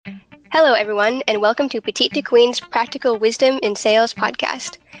Hello, everyone, and welcome to Petite to Queen's Practical Wisdom in Sales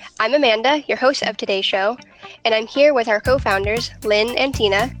podcast. I'm Amanda, your host of today's show, and I'm here with our co-founders, Lynn and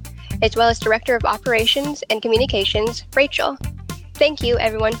Tina, as well as Director of Operations and Communications, Rachel. Thank you,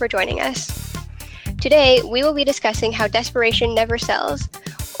 everyone, for joining us. Today, we will be discussing how desperation never sells,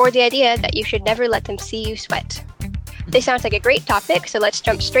 or the idea that you should never let them see you sweat. This sounds like a great topic, so let's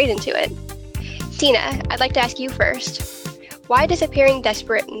jump straight into it. Tina, I'd like to ask you first. Why does appearing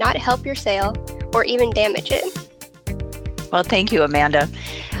desperate not help your sale or even damage it? Well, thank you, Amanda.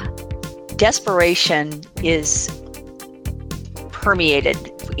 Desperation is permeated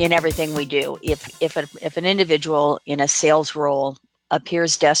in everything we do. If an individual in a sales role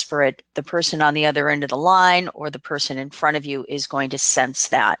appears desperate, the person on the other end of the line or the person in front of you is going to sense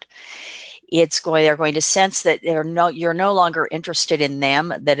that. They're going to sense that you're no longer interested in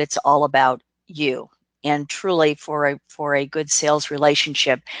them, that it's all about you. And truly, for a good sales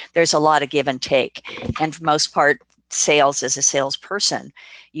relationship, there's a lot of give and take. And for most part, sales, as a salesperson,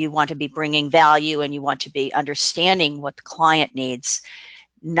 you want to be bringing value and you want to be understanding what the client needs,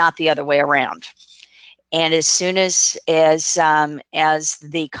 not the other way around. And as soon as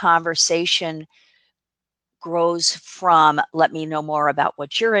the conversation grows from let me know more about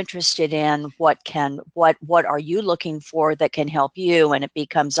what you're interested in, what are you looking for that can help you, and it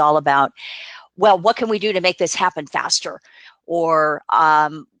becomes all about, well, what can we do to make this happen faster? Or,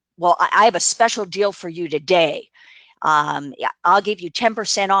 well, I have a special deal for you today. I'll give you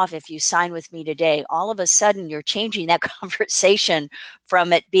 10% off if you sign with me today. All of a sudden, you're changing that conversation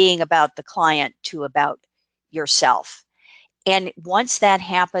from it being about the client to about yourself. And once that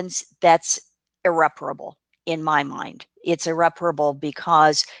happens, that's irreparable in my mind. It's irreparable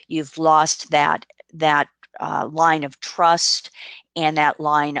because you've lost that line of trust and that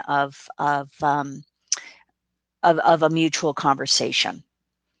line of a mutual conversation.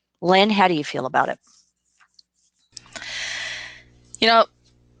 Lynn, how do you feel about it? You know,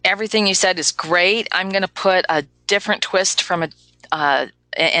 everything you said is great. I'm going to put a different twist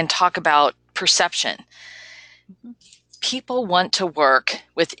and talk about perception. People want to work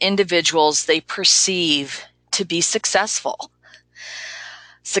with individuals they perceive to be successful.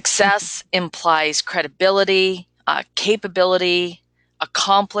 Success implies credibility, capability,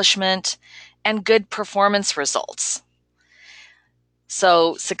 accomplishment, and good performance results.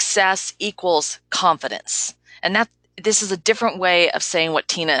 So success equals confidence. And this is a different way of saying what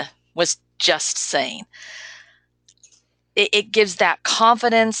Tina was just saying. It gives that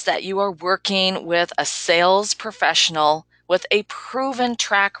confidence that you are working with a sales professional with a proven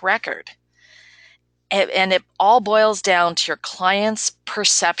track record. And it all boils down to your client's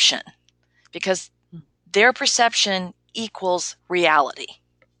perception, because their perception equals reality.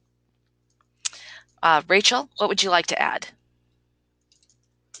 Rachel, what would you like to add?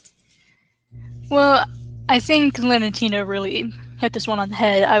 Well, I think Lynn and Tina really hit this one on the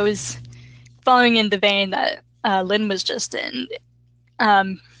head. I was following in the vein that Lynn was just in.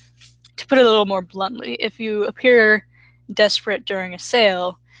 To put it a little more bluntly, if you appear desperate during a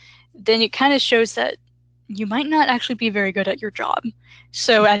sale, then it kind of shows that you might not actually be very good at your job.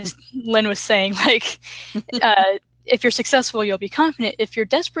 So as Lynn was saying, if you're successful, you'll be confident. If you're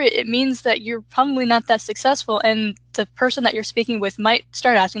desperate, it means that you're probably not that successful. And the person that you're speaking with might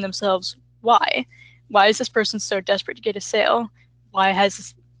start asking themselves, why? Why is this person so desperate to get a sale? Why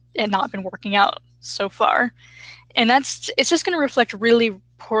has it not been working out so far? And it's just going to reflect really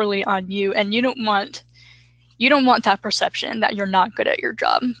poorly on you. And you don't want that perception that you're not good at your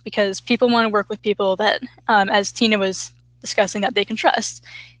job, because people want to work with people that, as Tina was discussing, that they can trust.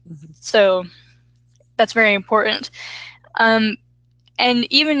 Mm-hmm. So that's very important. And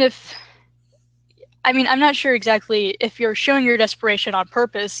even if, I'm not sure exactly, if you're showing your desperation on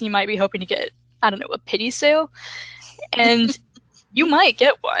purpose, you might be hoping to get, a pity sale. And you might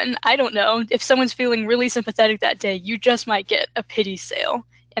get one. I don't know. If someone's feeling really sympathetic that day, you just might get a pity sale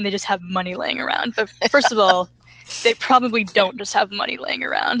and they just have money laying around. But first of all, they probably don't just have money laying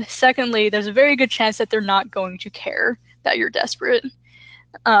around. Secondly, there's a very good chance that they're not going to care that you're desperate.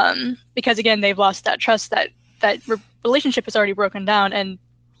 Because again, they've lost that trust, that relationship is already broken down, and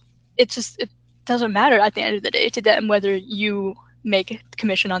it doesn't matter at the end of the day to them whether you make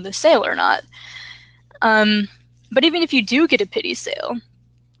commission on the sale or not. But even if you do get a pity sale,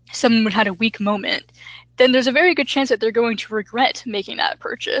 someone had a weak moment, then there's a very good chance that they're going to regret making that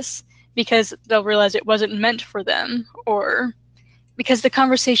purchase, because they'll realize it wasn't meant for them, or because the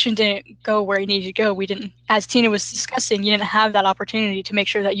conversation didn't go where it needed to go. As Tina was discussing, you didn't have that opportunity to make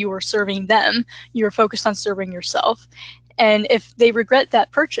sure that you were serving them. You were focused on serving yourself. And if they regret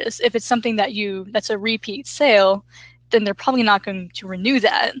that purchase, if it's something that's a repeat sale, then they're probably not going to renew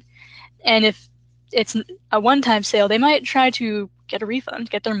that. And if it's a one-time sale, they might try to get a refund,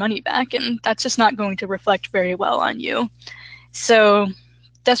 get their money back, and that's just not going to reflect very well on you. So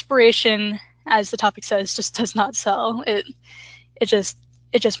desperation, as the topic says, just does not sell. It just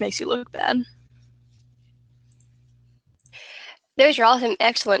makes you look bad. Those are all some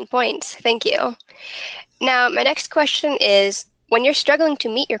excellent points. Thank you. Now, my next question is, when you're struggling to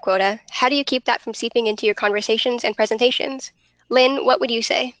meet your quota, how do you keep that from seeping into your conversations and presentations? Lynn, what would you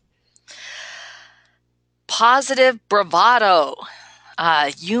say? Positive bravado.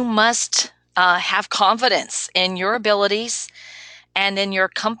 You must have confidence in your abilities and in your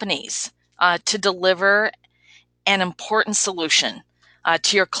companies to deliver an important solution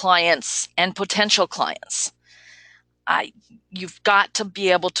to your clients and potential clients. You've got to be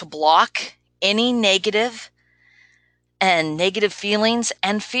able to block any negative feelings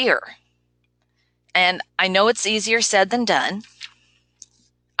and fear. And I know it's easier said than done.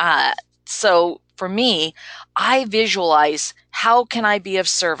 So for me, I visualize how can I be of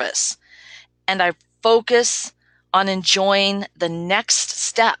service? And I focus on enjoying the next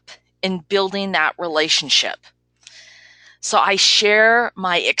step in building that relationship. So I share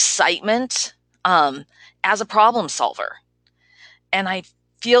my excitement as a problem solver. And I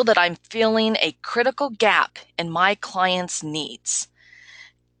feel that I'm filling a critical gap in my clients' needs.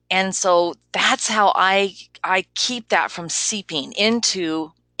 And so that's how I keep that from seeping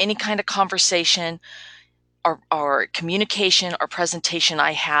into any kind of conversation or communication or presentation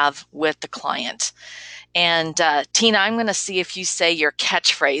I have with the client. And Tina, I'm going to see if you say your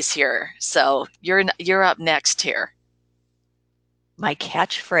catchphrase here. So you're up next here. My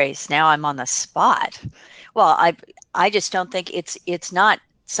catchphrase. Now I'm on the spot. Well, I just don't think it's not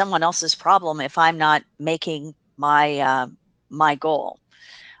someone else's problem if I'm not making my my goal.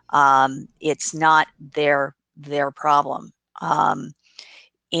 It's not their problem.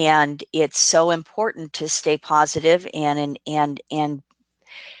 And it's so important to stay positive and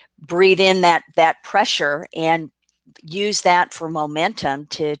breathe in that pressure and use that for momentum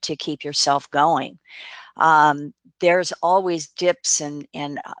to keep yourself going. There's always dips and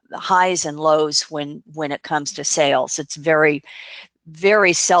highs and lows when it comes to sales. It's very,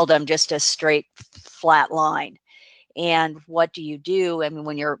 very seldom just a straight flat line. And what do you do? I mean,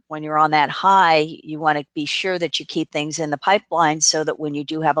 when you're on that high, you want to be sure that you keep things in the pipeline so that when you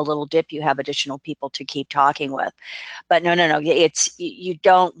do have a little dip, you have additional people to keep talking with. But no, you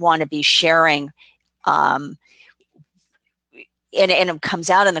don't want to be sharing. And it comes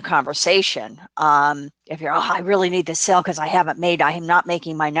out in the conversation. If you're, I really need this sale because I am not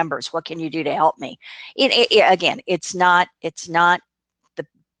making my numbers. What can you do to help me? Again, it's not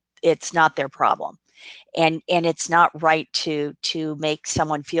their problem. And it's not right to make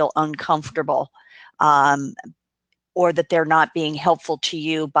someone feel uncomfortable, or that they're not being helpful to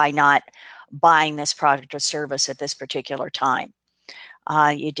you by not buying this product or service at this particular time.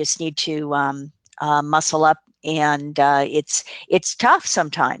 You just need to muscle up, and it's tough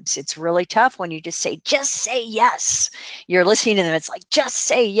sometimes. It's really tough when you just say yes. You're listening to them. It's like, just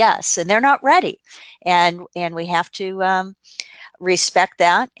say yes, and they're not ready, and we have to respect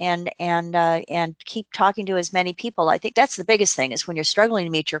that and keep talking to as many people. I think that's the biggest thing, is when you're struggling to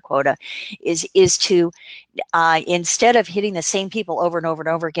meet your quota, is to instead of hitting the same people over and over and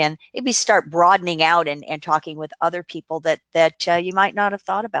over again, maybe start broadening out and talking with other people that you might not have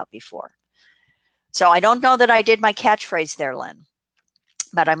thought about before. So I don't know that I did my catchphrase there, Lynn,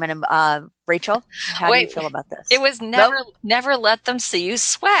 but I'm going to, Rachel, how do you feel about this? It was never let them see you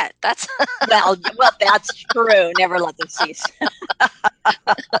sweat. That's well, that's true. Never let them see you sweat.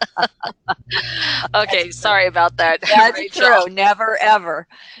 Okay, sorry about that. That's Rachel. true. Never, ever.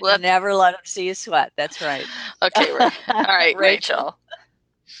 Never let them see you sweat. That's right. Okay, all right, Rachel.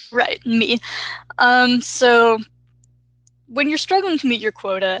 Right, me. So when you're struggling to meet your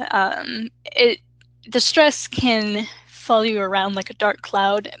quota, the stress can follow you around like a dark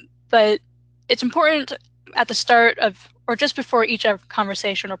cloud, but it's important at the start of, or just before each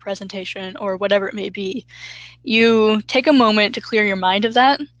conversation or presentation or whatever it may be, you take a moment to clear your mind of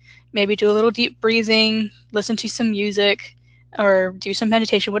that. Maybe do a little deep breathing, listen to some music, or do some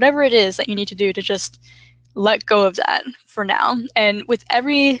meditation, whatever it is that you need to do to just let go of that for now. And with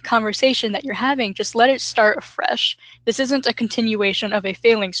every conversation that you're having, just let it start afresh. This isn't a continuation of a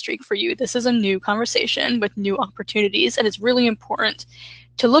failing streak for you. This is a new conversation with new opportunities, and it's really important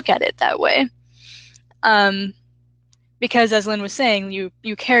to look at it that way. Because as Lynn was saying,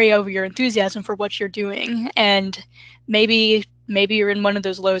 you carry over your enthusiasm for what you're doing, and maybe you're in one of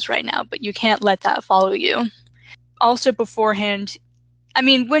those lows right now, but you can't let that follow you. Also beforehand, I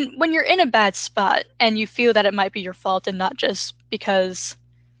mean, when you're in a bad spot and you feel that it might be your fault and not just because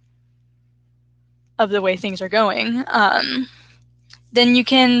of the way things are going, then you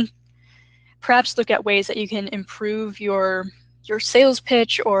can perhaps look at ways that you can improve your sales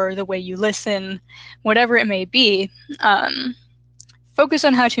pitch or the way you listen, whatever it may be. Focus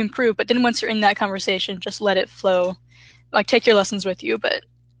on how to improve, but then once you're in that conversation, just let it flow. Like, take your lessons with you, but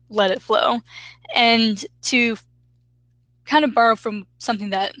let it flow. And to kind of borrow from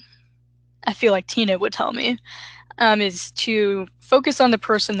something that I feel like Tina would tell me, is to focus on the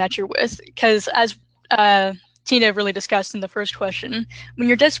person that you're with. Because as Tina really discussed in the first question, when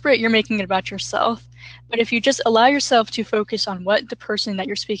you're desperate, you're making it about yourself. But if you just allow yourself to focus on what the person that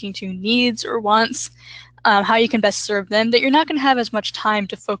you're speaking to needs or wants, how you can best serve them, that you're not going to have as much time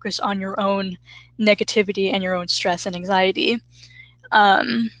to focus on your own negativity and your own stress and anxiety.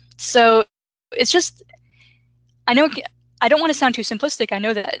 So it's just, I know I don't want to sound too simplistic. I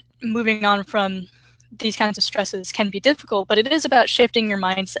know that moving on from these kinds of stresses can be difficult, but it is about shifting your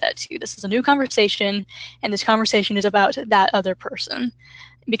mindset to, this is a new conversation, and this conversation is about that other person,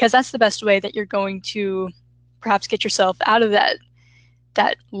 because that's the best way that you're going to perhaps get yourself out of that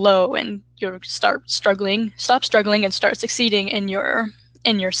low, and you'll stop struggling and start succeeding in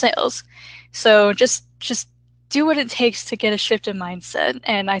your sales. So just do what it takes to get a shift in mindset,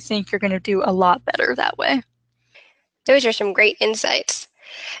 and I think you're going to do a lot better that way. Those are some great insights.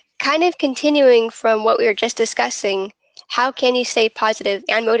 Kind of continuing from what we were just discussing, how can you stay positive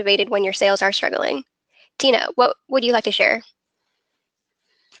and motivated when your sales are struggling? Tina, what would you like to share?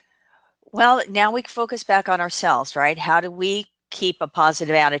 Well, now we focus back on ourselves, right? How do we keep a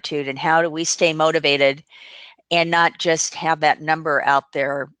positive attitude, and how do we stay motivated and not just have that number out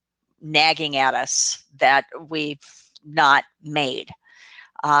there nagging at us that we've not made?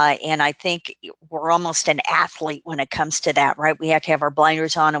 And I think we're almost an athlete when it comes to that, right? We have to have our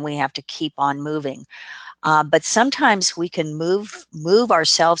blinders on and we have to keep on moving. But sometimes we can move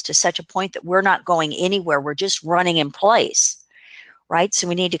ourselves to such a point that we're not going anywhere. We're just running in place, right? So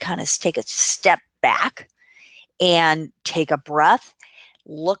we need to kind of take a step back and take a breath,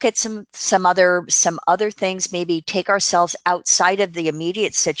 look at some other things, maybe take ourselves outside of the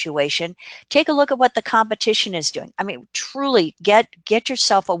immediate situation, take a look at what the competition is doing. I mean, truly get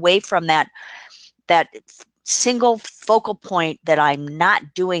yourself away from that single focal point that I'm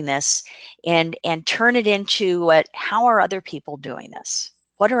not doing this, and turn it into how are other people doing this?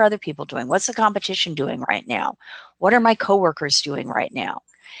 What are other people doing? What's the competition doing right now? What are my coworkers doing right now?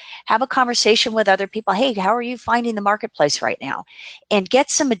 Have a conversation with other people. Hey, how are you finding the marketplace right now? And get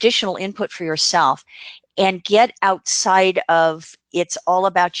some additional input for yourself, and get outside of it's all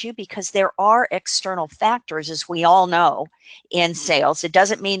about you, because there are external factors, as we all know, in sales. It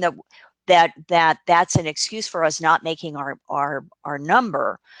doesn't mean that's an excuse for us not making our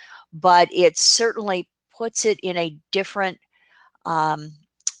number, but it certainly puts it in a different window.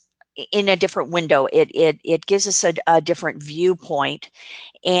 It gives us a different viewpoint.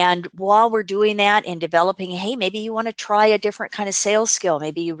 And while we're doing that and developing, hey, maybe you want to try a different kind of sales skill.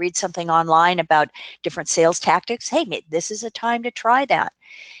 Maybe you read something online about different sales tactics. Hey, this is a time to try that.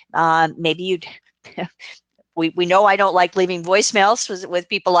 Maybe you'd we know I don't like leaving voicemails with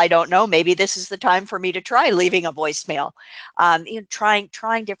people I don't know. Maybe this is the time for me to try leaving a voicemail.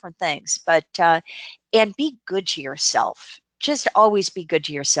 Trying different things, but and be good to yourself. Just always be good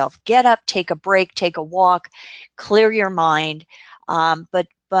to yourself. Get up, take a break, take a walk, clear your mind. But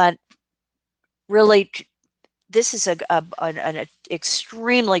really, this is an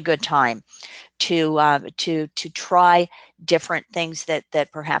extremely good time to try different things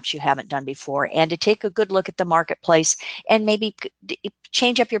that perhaps you haven't done before, and to take a good look at the marketplace, and maybe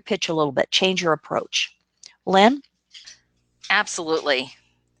change up your pitch a little bit, change your approach. Lynn? Absolutely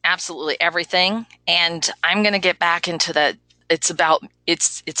everything. And I'm going to get back into that. It's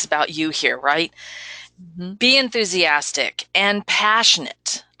about you here, right? Mm-hmm. Be enthusiastic and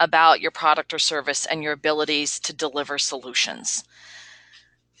passionate about your product or service and your abilities to deliver solutions.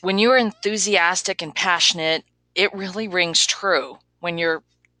 When you're enthusiastic and passionate, it really rings true when you're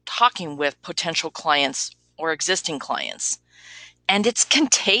talking with potential clients or existing clients. And it's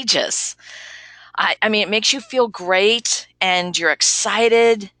contagious. I mean, it makes you feel great, and you're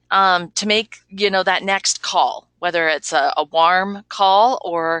excited to make, that next call, whether it's a warm call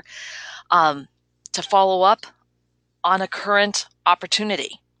or to follow up on a current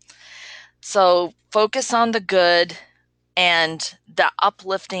opportunity. So focus on the good and the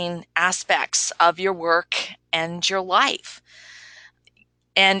uplifting aspects of your work and your life.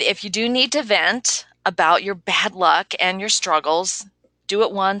 And if you do need to vent about your bad luck and your struggles, do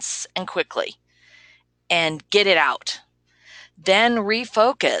it once and quickly and get it out. Then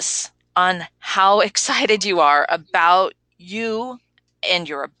refocus on how excited you are about you and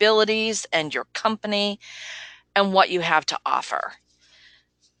your abilities and your company and what you have to offer.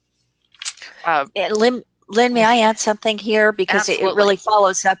 And Lynn, may I add something here, because it Absolutely. really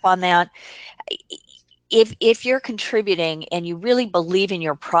follows up on that. If you're contributing and you really believe in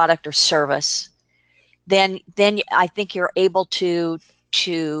your product or service, then I think you're able to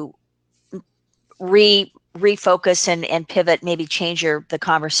refocus and pivot, maybe change the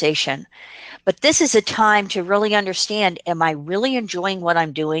conversation. But this is a time to really understand, am I really enjoying what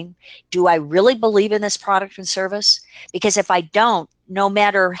I'm doing? Do I really believe in this product and service? Because if I don't, no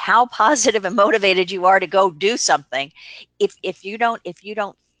matter how positive and motivated you are to go do something, if you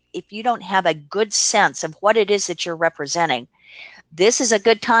don't have a good sense of what it is that you're representing, this is a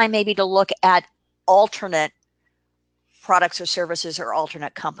good time maybe to look at alternate products or services or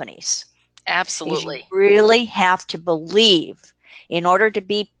alternate companies. Absolutely. You really have to believe, in order to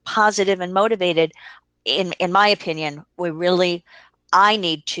be positive and motivated, in my opinion, I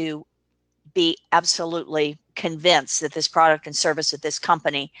need to be absolutely convinced that this product and service at this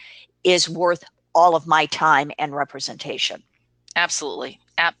company is worth all of my time and representation. Absolutely.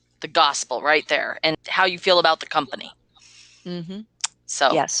 The gospel right there, and how you feel about the company. Mm-hmm.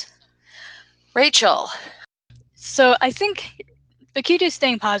 So, yes. Rachel. So I think the key to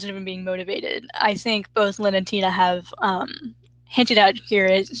staying positive and being motivated, I think both Lynn and Tina have hinted at here,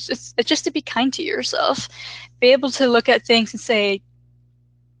 is just to be kind to yourself. Be able to look at things and say,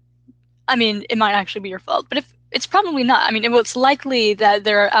 I mean, it might actually be your fault, but if it's probably not. I mean, it's likely that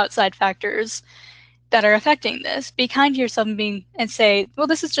there are outside factors that are affecting this. Be kind to yourself and say, well,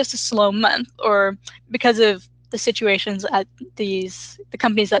 this is just a slow month, or because of the situations at the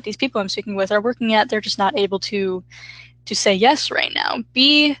companies that these people I'm speaking with are working at, they're just not able to say yes right now.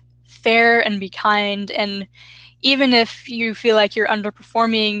 Be fair and be kind, and even if you feel like you're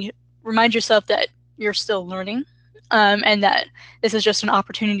underperforming, remind yourself that you're still learning, and that this is just an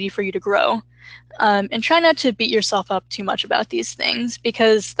opportunity for you to grow. And try not to beat yourself up too much about these things,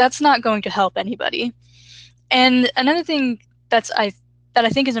 because that's not going to help anybody. And another thing that I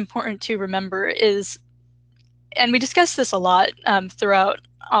think is important to remember is, and we discuss this a lot throughout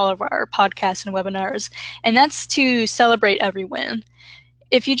all of our podcasts and webinars, and that's to celebrate every win.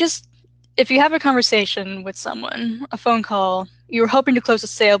 If you have a conversation with someone, a phone call, you were hoping to close a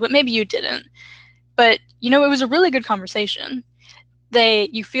sale, but maybe you didn't. But it was a really good conversation.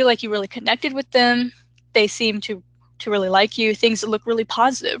 You feel like you really connected with them. They seem to really like you. Things look really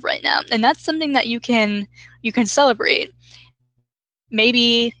positive right now, and that's something that you can celebrate.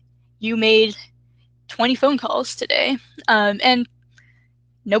 Maybe you made 20 phone calls today, and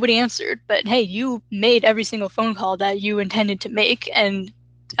nobody answered, but hey, you made every single phone call that you intended to make, and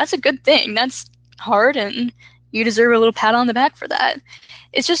that's a good thing. That's hard, and you deserve a little pat on the back for that.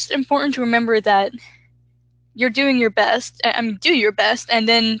 It's just important to remember that you're doing your best. Do your best, and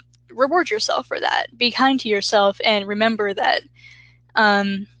then reward yourself for that. Be kind to yourself, and remember that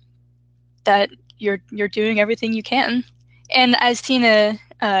that you're doing everything you can. And as Tina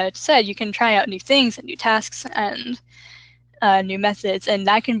said, you can try out new things and new tasks and new methods, and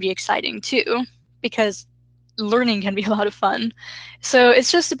that can be exciting too, because learning can be a lot of fun. So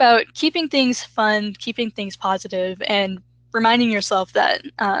it's just about keeping things fun, keeping things positive, and reminding yourself that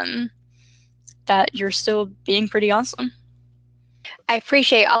that you're still being pretty awesome. I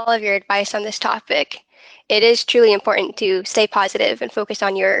appreciate all of your advice on this topic. It is truly important to stay positive and focus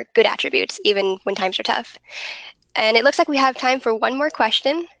on your good attributes, even when times are tough. And it looks like we have time for one more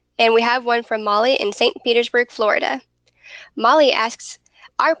question, and we have one from Molly in St. Petersburg, Florida. Molly asks,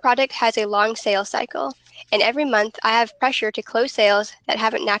 our product has a long sales cycle, and every month I have pressure to close sales that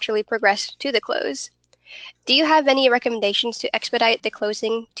haven't naturally progressed to the close. Do you have any recommendations to expedite the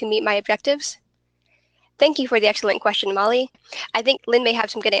closing to meet my objectives? Thank you for the excellent question, Molly. I think Lynn may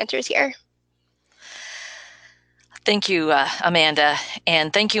have some good answers here. Thank you, Amanda,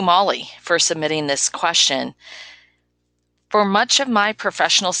 and thank you, Molly, for submitting this question. For much of my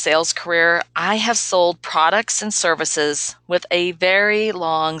professional sales career, I have sold products and services with a very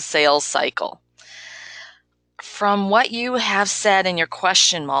long sales cycle. From what you have said in your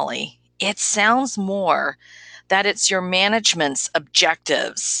question, Molly, it sounds more that it's your management's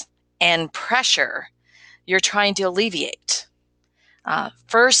objectives and pressure you're trying to alleviate.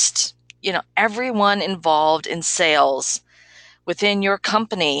 First, everyone involved in sales within your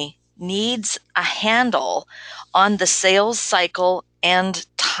company needs a handle on the sales cycle and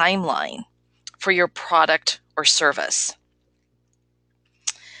timeline for your product or service.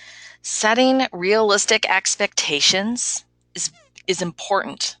 Setting realistic expectations is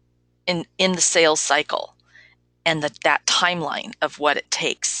important in the sales cycle and that timeline of what it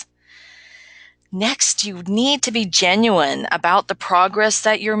takes. Next, you need to be genuine about the progress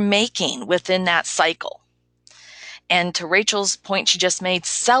that you're making within that cycle. And to Rachel's point she just made,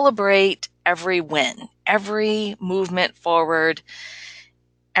 celebrate every win, every movement forward,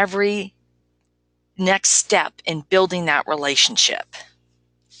 every next step in building that relationship.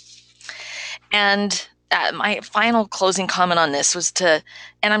 And my final closing comment on this was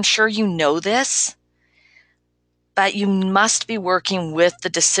and I'm sure you know this, but you must be working with the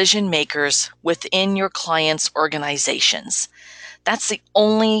decision makers within your clients' organizations. That's the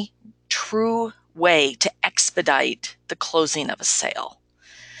only true way to expedite the closing of a sale.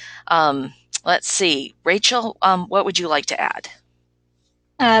 Let's see. Rachel, what would you like to add?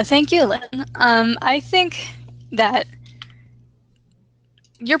 Thank you, Lynn. I think that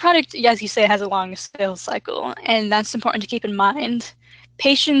your product, as you say, has a long sales cycle, and that's important to keep in mind.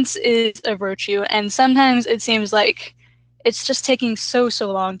 Patience is a virtue, and sometimes it seems like it's just taking so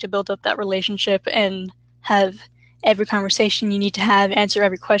long to build up that relationship and have every conversation you need to have, answer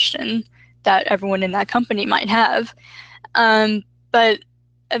every question that everyone in that company might have. But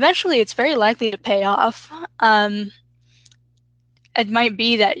eventually it's very likely to pay off. It might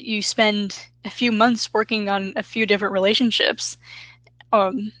be that you spend a few months working on a few different relationships,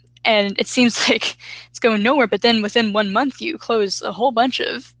 and it seems like it's going nowhere, but then within 1 month you close a whole bunch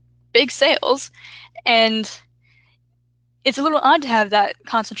of big sales, and it's a little odd to have that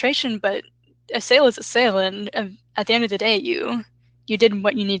concentration, but a sale is a sale, and at the end of the day you did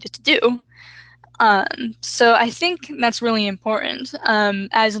what you needed to do. So I think that's really important.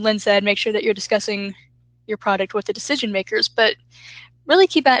 As Lynn said, make sure that you're discussing your product with the decision makers, but really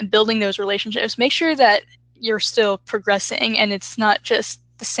keep at building those relationships. Make sure that you're still progressing and it's not just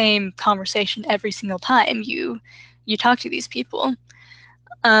the same conversation every single time you talk to these people.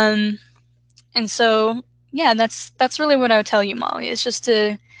 And so, yeah, that's really what I would tell you, Molly, is just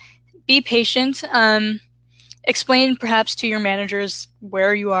to be patient. Explain perhaps to your managers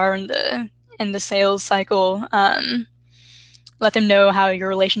where you are in the sales cycle. Let them know how your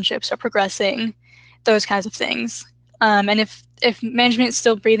relationships are progressing, those kinds of things. And if management is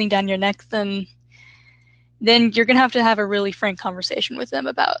still breathing down your neck, then you're going to have a really frank conversation with them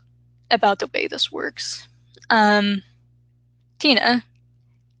about the way this works. Tina,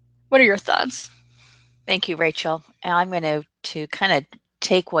 what are your thoughts? Thank you, Rachel. And I'm going to kind of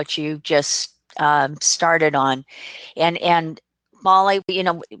take what you just started on, and Molly,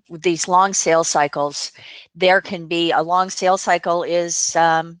 with these long sales cycles, there can be a long sales cycle is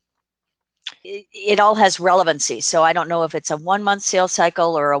it all has relevancy. So I don't know if it's a 1 month sales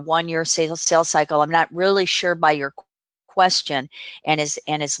cycle or a 1 year sales cycle. I'm not really sure by your question. And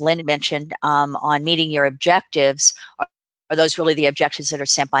as Lynn mentioned, on meeting your objectives, are those really the objectives that are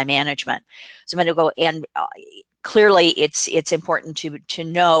set by management? So I'm going to go and clearly it's important to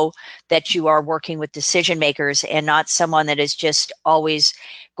know that you are working with decision makers and not someone that is just always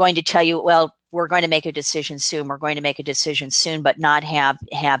going to tell you, well, we're going to make a decision soon. We're going to make a decision soon, but not have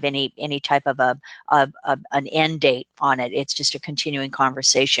any type of an end date on it. It's just a continuing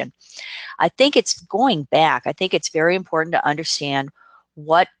conversation. I think it's going back. I think it's very important to understand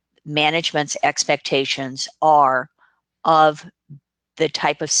what management's expectations are of the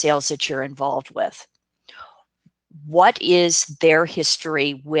type of sales that you're involved with. What is their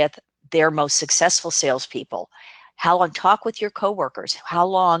history with their most successful salespeople? How long? Talk with your coworkers. How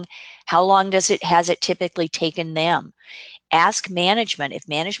long has it typically taken them? Ask management. If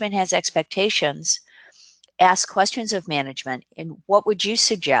management has expectations, ask questions of management. And what would you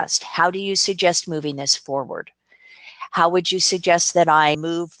suggest? How do you suggest moving this forward? How would you suggest that I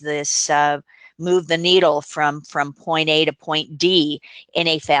move this, move the needle from point A to point D in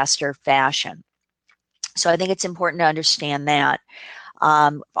a faster fashion? So I think it's important to understand that.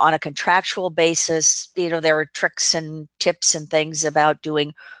 On a contractual basis, there are tricks and tips and things about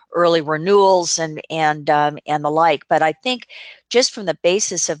doing early renewals and the like. But I think just from the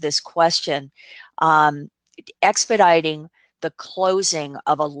basis of this question, expediting the closing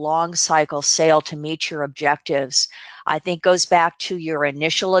of a long cycle sale to meet your objectives, I think goes back to your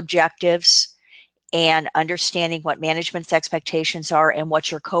initial objectives and understanding what management's expectations are and what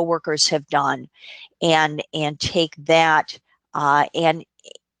your coworkers have done, and take that and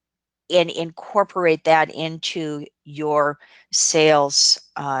incorporate that into your sales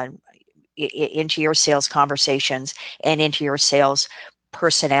conversations and into your sales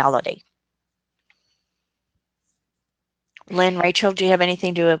personality. Lynn, Rachel, do you have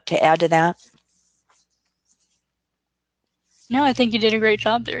anything to add to that? No, I think you did a great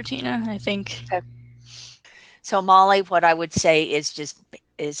job there, Tina. I think. Okay. So Molly, what I would say is just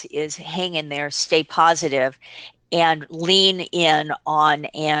is hang in there, stay positive, and lean in on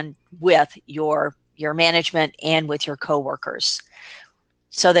and with your management and with your coworkers,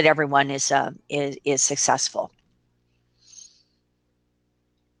 so that everyone is successful.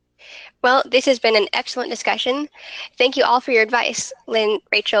 Well, this has been an excellent discussion. Thank you all for your advice, Lynn,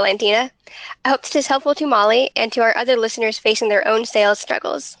 Rachel, and Tina. I hope this is helpful to Molly and to our other listeners facing their own sales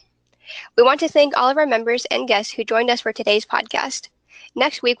struggles. We want to thank all of our members and guests who joined us for today's podcast.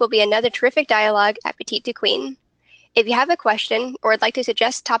 Next week will be another terrific dialogue at Petite to Queen. If you have a question or would like to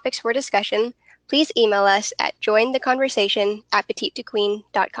suggest topics for discussion, please email us at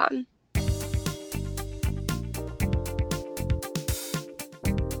jointheconversation@petitetoqueen.com.